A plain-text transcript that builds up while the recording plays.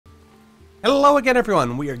Hello again,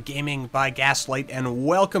 everyone. We are Gaming by Gaslight, and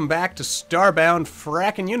welcome back to Starbound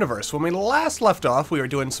Frackin Univserse. When we last left off, we were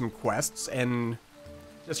doing some quests and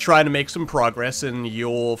just trying to make some progress in the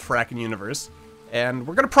old Frackin Univserse. And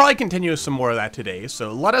we're going to probably continue some more of that today,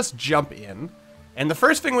 so let us jump in. And the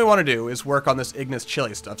first thing we want to do is work on this Ignis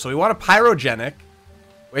Chili stuff. So we want a Pyrogenic,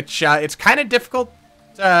 which it's kind of difficult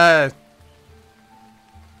to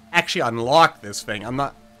actually unlock this thing. I'm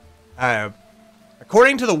not...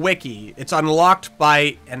 According to the wiki, it's unlocked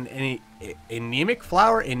by an anemic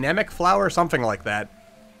flower, something like that.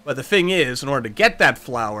 But the thing is, in order to get that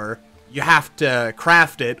flower, you have to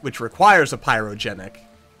craft it, which requires a Pyrogenic.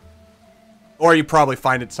 Or you probably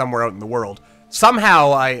find it somewhere out in the world.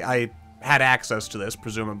 Somehow I had access to this,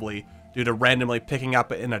 presumably, due to randomly picking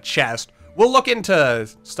up in a chest. We'll look into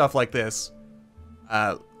stuff like this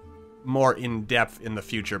more in depth in the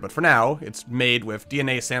future, but for now, it's made with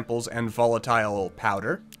DNA samples and volatile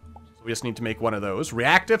powder. So we just need to make one of those.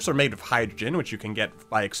 Reactives are made of hydrogen, which you can get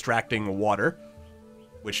by extracting water,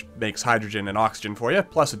 which makes hydrogen and oxygen for you,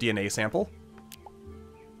 plus a DNA sample.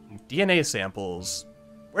 DNA samples...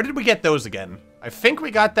 Where did we get those again? I think we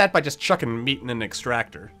got that by just chucking meat in an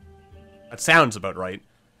extractor. That sounds about right.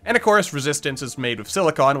 And of course, resistance is made of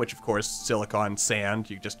silicon, which of course, silicon, sand.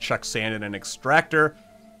 You just chuck sand in an extractor,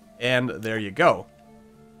 and there you go.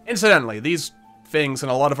 Incidentally, these things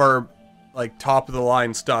and a lot of our, like,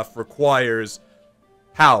 top-of-the-line stuff requires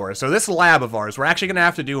power. So this lab of ours, we're actually going to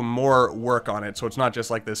have to do more work on it, so it's not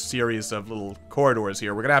just like this series of little corridors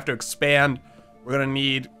here. We're going to have to expand. We're going to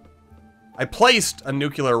need... I placed a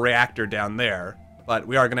nuclear reactor down there, but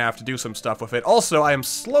we are going to have to do some stuff with it. Also, I am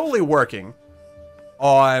slowly working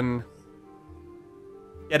on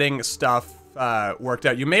getting stuff worked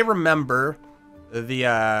out. You may remember the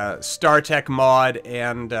StarTech mod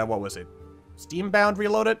and, what was it? Steambound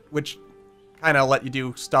Reloaded? Which kind of let you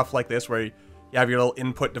do stuff like this, where you have your little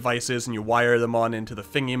input devices and you wire them on into the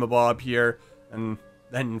thingamabob here, and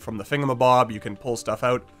then from the thingamabob you can pull stuff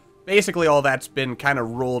out. Basically all that's been kind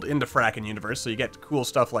of rolled into Frackin Univserse, so you get cool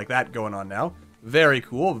stuff like that going on now. Very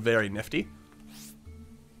cool, very nifty.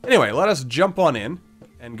 Anyway, let us jump on in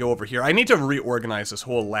and go over here. I need to reorganize this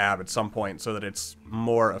whole lab at some point so that it's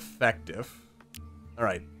more effective.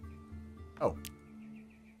 Alright. Oh.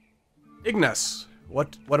 Ignis.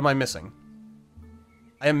 What am I missing?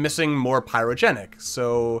 I am missing more Pyrogenic,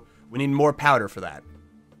 so we need more powder for that.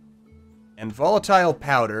 And volatile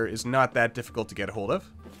powder is not that difficult to get a hold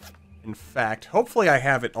of. In fact, hopefully I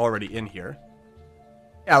have it already in here.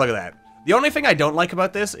 Yeah, look at that. The only thing I don't like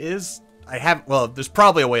about this is well, there's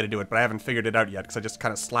probably a way to do it, but I haven't figured it out yet, because I just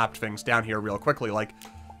kind of slapped things down here real quickly. Like,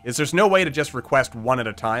 there's no way to just request one at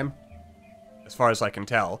a time, as far as I can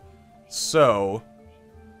tell. So,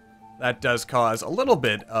 that does cause a little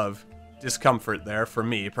bit of discomfort there for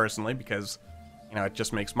me, personally, because, you know, it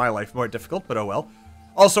just makes my life more difficult, but oh well.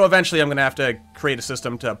 Also, eventually I'm going to have to create a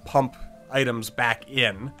system to pump items back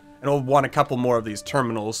in, and we'll want a couple more of these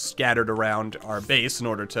terminals scattered around our base in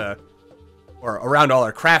order to... or around all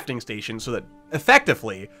our crafting stations, so that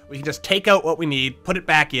effectively we can just take out what we need, put it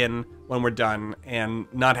back in when we're done, and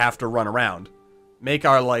not have to run around. Make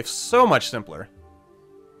our life so much simpler.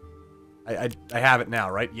 I have it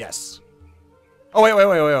now, right? Yes. Oh,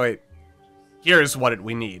 wait. Here's what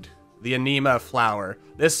we need. The anema flower.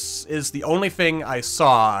 This is the only thing I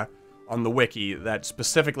saw on the wiki that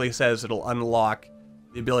specifically says it'll unlock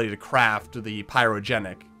the ability to craft the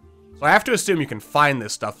Pyrogenic. So I have to assume you can find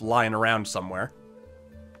this stuff lying around somewhere.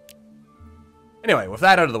 Anyway, with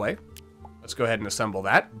that out of the way, let's go ahead and assemble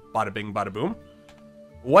that. Bada bing, bada boom.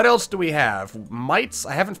 What else do we have? Mites?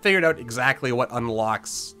 I haven't figured out exactly what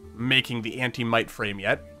unlocks making the anti-mite frame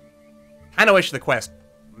yet. Kinda wish the quest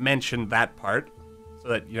mentioned that part, so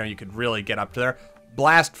that, you know, you could really get up to there.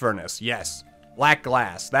 Blast furnace, yes. Black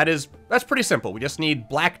glass. That's pretty simple. We just need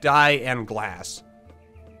black dye and glass.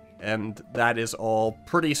 And that is all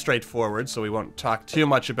pretty straightforward, so we won't talk too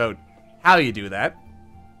much about how you do that.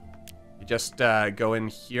 You just go in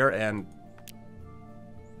here and...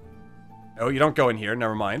 Oh, you don't go in here,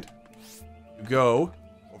 never mind. You go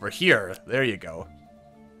over here, there you go.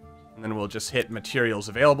 And then we'll just hit materials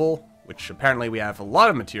available, which apparently we have a lot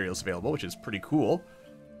of materials available, which is pretty cool.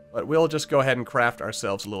 But we'll just go ahead and craft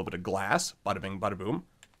ourselves a little bit of glass. Bada bing, bada boom.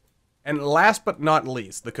 And last but not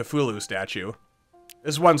least, the Cthulhu statue.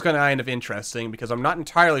 This one's kind of interesting because I'm not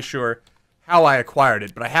entirely sure how I acquired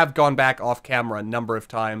it, but I have gone back off camera a number of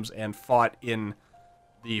times and fought in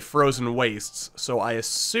the frozen wastes, so I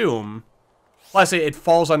assume... Plus, it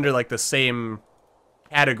falls under, like, the same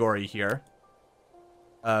category here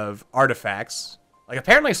of artifacts. Like,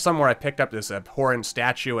 apparently somewhere I picked up this abhorrent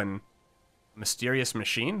statue and mysterious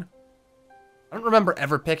machine. I don't remember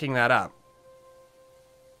ever picking that up.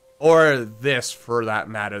 Or this, for that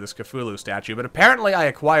matter, this Cthulhu statue. But apparently I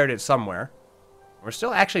acquired it somewhere. We're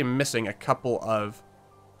still actually missing a couple of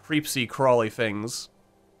creepsy crawly things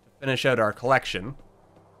to finish out our collection.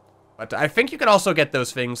 But I think you can also get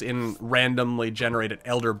those things in randomly generated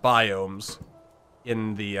elder biomes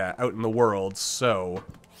in the out in the world, so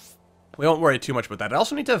we won't worry too much about that. I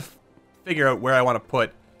also need to figure out where I want to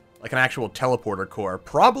put like an actual teleporter core,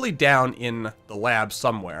 probably down in the lab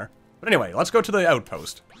somewhere. But anyway, let's go to the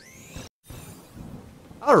outpost.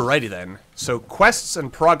 Alrighty then, so quests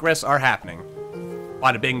and progress are happening.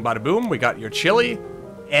 Bada bing, bada boom, we got your chili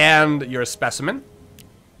and your specimen,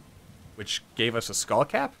 which gave us a skull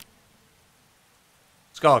cap?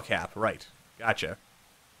 Skull cap, right. Gotcha.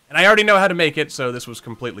 And I already know how to make it, so this was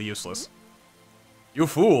completely useless. You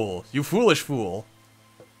fool. You foolish fool.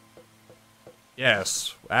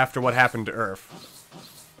 Yes, after what happened to Earth.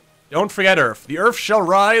 Don't forget Earth. The Earth shall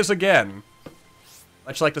rise again.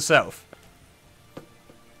 Much like the South.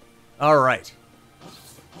 Alright.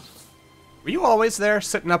 Were you always there,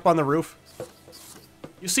 sitting up on the roof?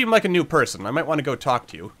 You seem like a new person. I might want to go talk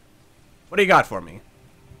to you. What do you got for me?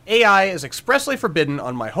 AI is expressly forbidden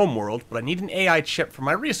on my homeworld, but I need an AI chip for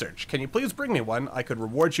my research. Can you please bring me one? I could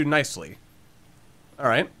reward you nicely.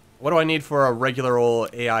 Alright. What do I need for a regular old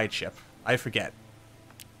AI chip? I forget.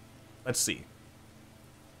 Let's see.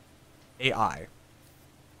 AI.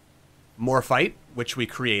 Morphite, which we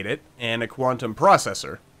created, and a quantum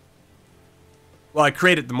processor. Well, I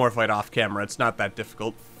created the Morphite off camera. It's not that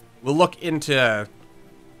difficult. We'll look into...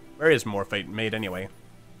 Where is Morphite made anyway?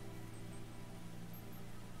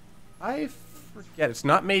 I forget. It's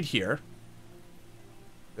not made here.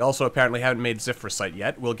 We also apparently haven't made Zifrasite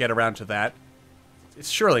yet. We'll get around to that. It's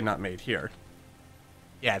surely not made here.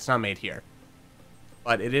 Yeah, it's not made here.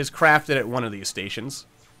 But it is crafted at one of these stations.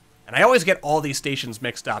 And I always get all these stations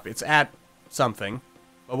mixed up. It's at something.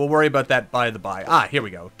 But we'll worry about that by the by. Ah, here we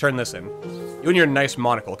go. Turn this in. You and your nice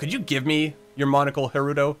monocle. Could you give me your monocle,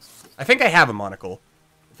 Hirudo? I think I have a monocle.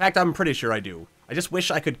 In fact, I'm pretty sure I do. I just wish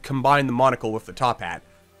I could combine the monocle with the top hat.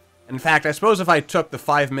 In fact, I suppose if I took the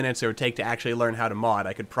 5 minutes it would take to actually learn how to mod,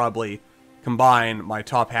 I could probably combine my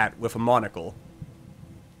top hat with a monocle.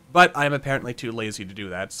 But I am apparently too lazy to do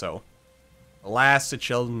that, so... Alas, it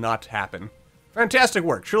shall not happen. Fantastic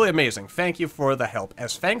work, truly amazing. Thank you for the help.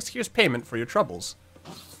 As thanks, here's payment for your troubles.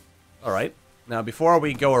 Alright, now before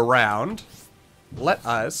we go around, let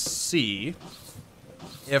us see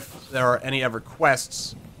if there are any other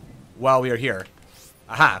quests while we are here.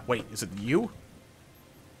 Aha, wait, is it you?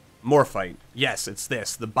 Morphite. Yes, it's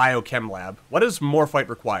this, the Biochem Lab. What does Morphite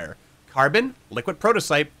require? Carbon, liquid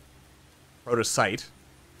protocyte,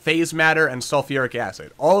 phase matter, and sulfuric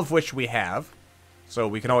acid. All of which we have, so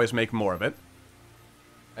we can always make more of it.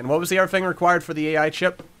 And what was the other thing required for the AI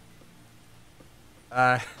chip?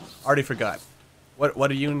 Already forgot. What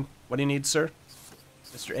do you need, sir?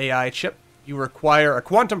 Mr. AI chip? You require a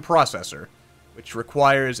quantum processor, which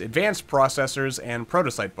requires advanced processors and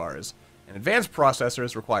protocyte bars. And advanced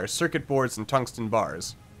processors require circuit boards and tungsten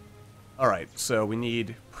bars. Alright, so we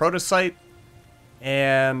need protocyte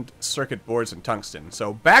and circuit boards and tungsten.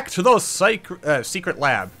 So back to those secret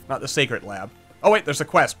lab. Not the sacred lab. Oh wait, there's a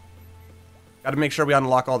quest. Gotta make sure we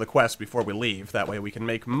unlock all the quests before we leave. That way we can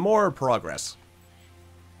make more progress.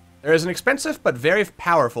 There is an expensive but very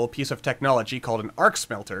powerful piece of technology called an arc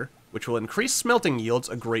smelter, which will increase smelting yields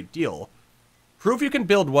a great deal. Prove you can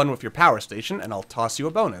build one with your power station, and I'll toss you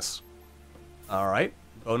a bonus. Alright,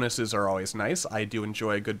 bonuses are always nice. I do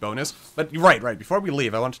enjoy a good bonus. But right, before we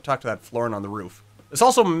leave, I want to talk to that Florin on the roof. This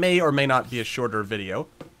also may or may not be a shorter video.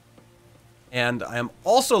 And I am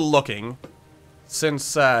also looking,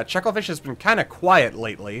 since Chucklefish has been kind of quiet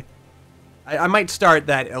lately, I might start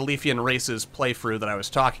that Alephian Races playthrough that I was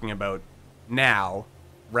talking about now,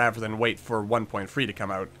 rather than wait for 1.3 to come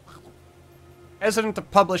out. Hesitant to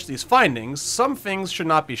publish these findings, some things should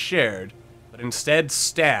not be shared, but instead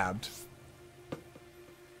stabbed.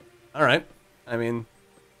 Alright, I mean,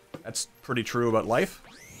 that's pretty true about life.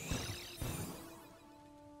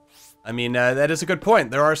 I mean, that is a good point.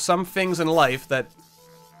 There are some things in life that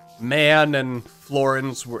man and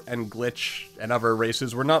Florins and Glitch and other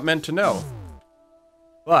races were not meant to know.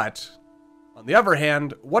 But, on the other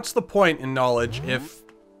hand, what's the point in knowledge if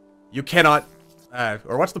you cannot,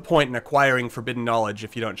 or what's the point in acquiring forbidden knowledge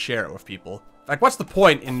if you don't share it with people? In fact, what's the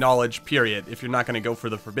point in knowledge, period, if you're not going to go for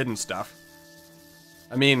the forbidden stuff?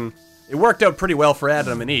 I mean, it worked out pretty well for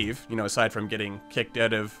Adam and Eve, you know, aside from getting kicked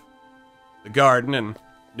out of the garden and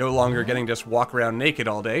no longer getting to just walk around naked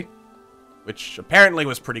all day. Which apparently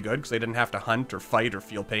was pretty good, because they didn't have to hunt or fight or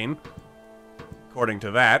feel pain. According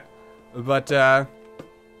to that. But, then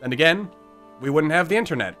again, we wouldn't have the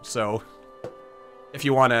internet, so... If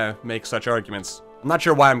you want to make such arguments. I'm not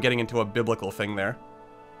sure why I'm getting into a biblical thing there.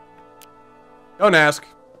 Don't ask.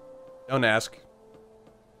 Don't ask.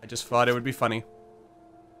 I just thought it would be funny.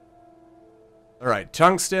 Alright,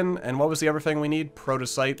 tungsten, and what was the other thing we need?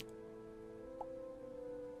 Protosite.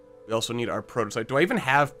 We also need our protosite. Do I even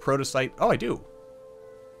have protosite? Oh, I do.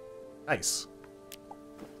 Nice.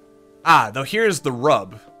 Ah, though here's the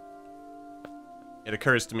rub. It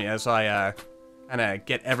occurs to me as I, kind of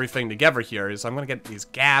get everything together here, is I'm going to get these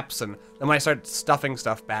gaps, and then when I start stuffing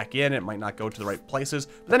stuff back in, it might not go to the right places.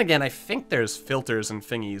 But then again, I think there's filters and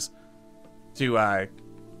thingies to,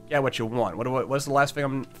 get what you want. What's the last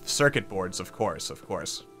thing? Circuit boards, of course, of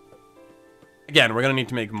course. Again, we're going to need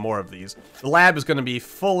to make more of these. The lab is going to be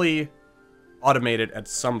fully automated at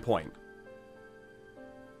some point.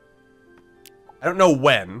 I don't know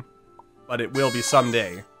when, but it will be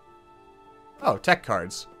someday. Oh, tech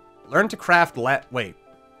cards. Learn to craft wait.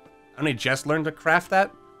 I only just learned to craft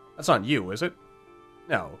that? That's not you, is it?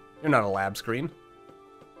 No, you're not a lab screen.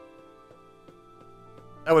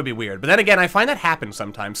 That would be weird. But then again, I find that happens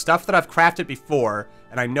sometimes. Stuff that I've crafted before,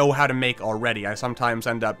 and I know how to make already, I sometimes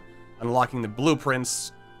end up unlocking the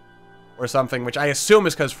blueprints or something, which I assume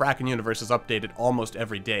is because Frackin Universe is updated almost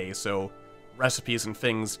every day, so recipes and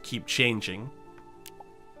things keep changing.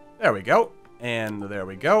 There we go. And there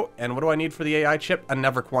we go. And what do I need for the AI chip?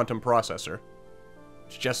 Another quantum processor.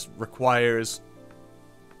 Which just requires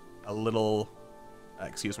a little...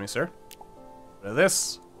 excuse me, sir. A bit of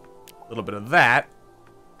this. A little bit of that.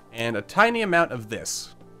 And a tiny amount of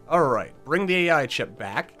this. Alright, bring the AI chip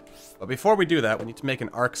back. But before we do that, we need to make an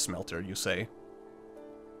arc smelter, you say.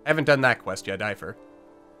 I haven't done that quest yet, either.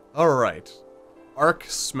 Alright. Arc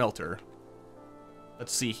smelter.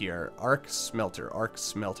 Let's see here. Arc smelter, arc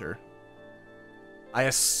smelter. I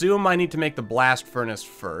assume I need to make the blast furnace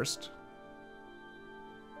first.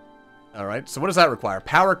 Alright, so what does that require?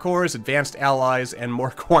 Power cores, advanced alloys, and more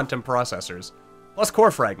quantum processors. Plus core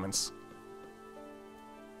fragments.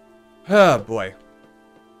 Oh boy.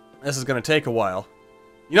 This is gonna take a while.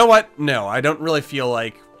 You know what? No, I don't really feel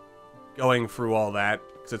like going through all that,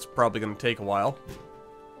 because it's probably gonna take a while.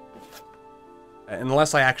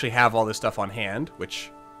 Unless I actually have all this stuff on hand,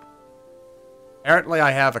 which... apparently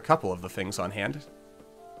I have a couple of the things on hand.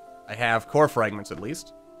 I have core fragments, at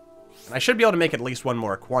least. And I should be able to make at least one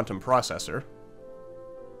more quantum processor.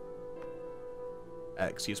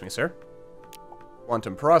 Excuse me, sir.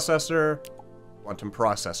 Quantum processor. Quantum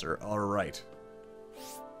processor. Alright.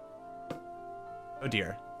 Oh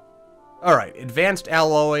dear. Alright, advanced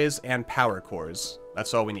alloys and power cores.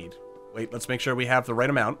 That's all we need. Wait, let's make sure we have the right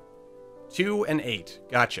amount. 2 and 8.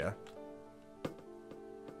 Gotcha.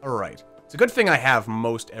 Alright. It's a good thing I have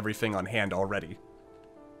most everything on hand already.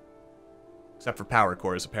 Except for power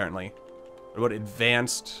cores, apparently. What about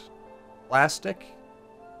advanced plastic?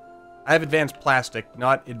 I have advanced plastic,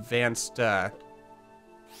 not advanced, Wait,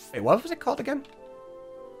 what was it called again?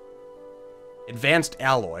 Advanced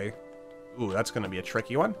alloy. Ooh, that's gonna be a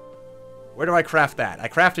tricky one. Where do I craft that? I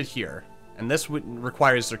craft it here. And this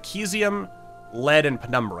requires zircesium, lead, and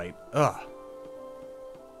penumbrite. Ugh.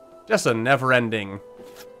 Just a never-ending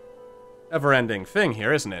thing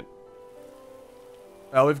here, isn't it?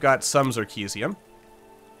 Well, we've got some zircesium.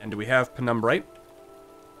 And do we have penumbrite?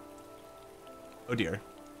 Oh dear.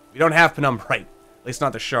 We don't have penumbrite. At least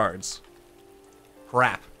not the shards.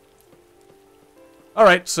 Crap.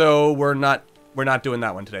 Alright, so we're not doing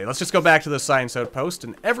that one today. Let's just go back to the science outpost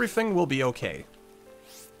and everything will be okay.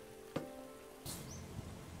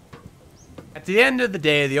 At the end of the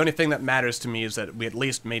day, the only thing that matters to me is that we at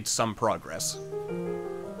least made some progress.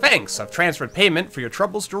 Thanks! I've transferred payment for your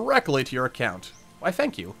troubles directly to your account. Why,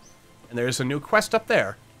 thank you. And there's a new quest up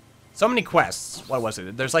there. So many quests. What was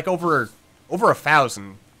it? There's like over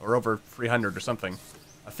 1,000 or over 300 or something.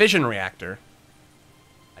 A fission reactor.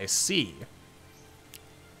 I see.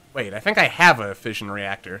 Wait, I think I have a fission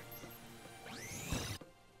reactor.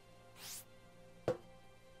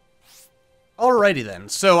 Alrighty then.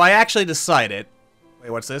 So I actually decided...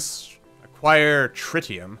 wait, what's this? Acquire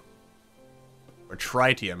tritium. Or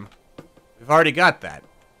tritium. We've already got that.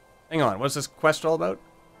 Hang on, what's this quest all about?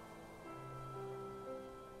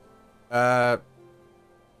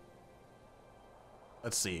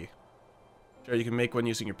 Let's see. Sure, you can make one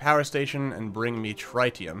using your power station and bring me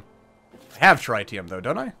tritium. I have tritium, though,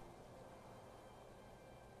 don't I?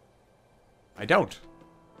 I don't.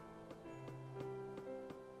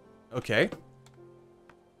 Okay.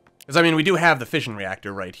 Because, I mean, we do have the fission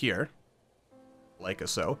reactor right here. Like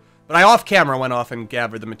so. But I off-camera went off and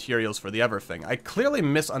gathered the materials for the other thing. I clearly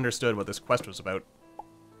misunderstood what this quest was about.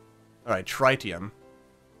 Alright, tritium.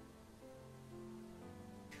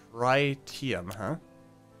 Tritium, huh?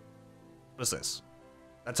 What is this?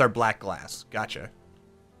 That's our black glass. Gotcha.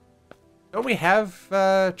 Don't we have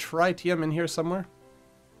tritium in here somewhere?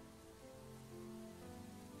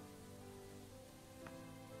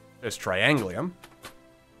 There's trianglium.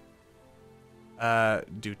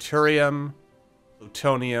 Deuterium,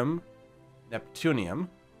 plutonium, neptunium.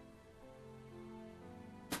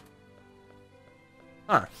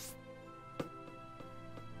 Huh.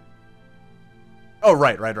 Oh,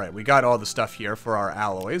 right. We got all the stuff here for our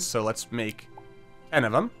alloys, so let's make 10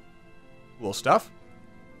 of them. Cool stuff.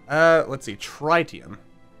 Let's see, tritium.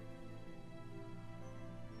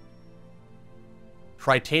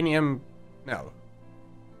 Tritanium, no.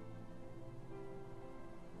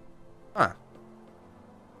 Huh.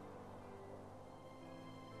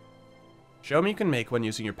 Show me you can make one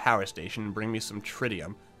using your power station and bring me some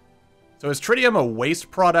tritium. So is tritium a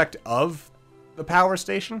waste product of the power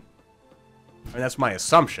station? I mean, that's my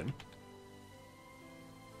assumption.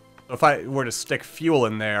 So if I were to stick fuel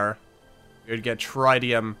in there, you'd get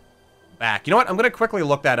tritium back. You know what? I'm going to quickly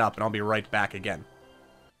look that up, and I'll be right back again.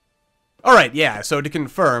 Alright, yeah, so to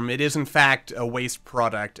confirm, it is in fact a waste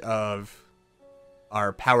product of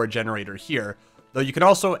our power generator here. Though you can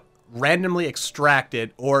also randomly extract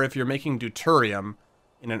it, or if you're making deuterium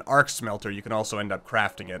in an arc smelter, you can also end up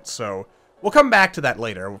crafting it. So we'll come back to that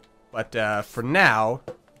later. But for now,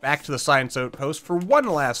 back to the science outpost for one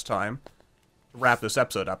last time to wrap this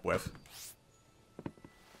episode up with.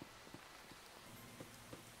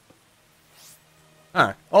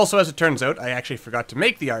 Huh. Also, as it turns out, I actually forgot to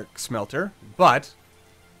make the arc smelter, but...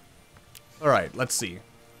 Alright, let's see.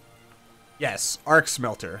 Yes, arc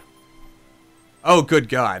smelter. Oh, good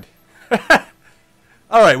God.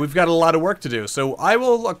 Alright, we've got a lot of work to do, so I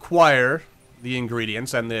will acquire the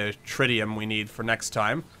ingredients and the tritium we need for next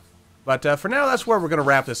time. But for now, that's where we're going to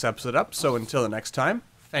wrap this episode up, so until the next time,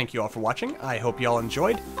 thank you all for watching. I hope you all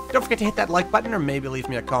enjoyed. Don't forget to hit that like button, or maybe leave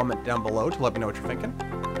me a comment down below to let me know what you're thinking.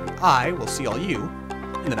 I will see all you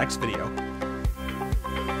in the next video.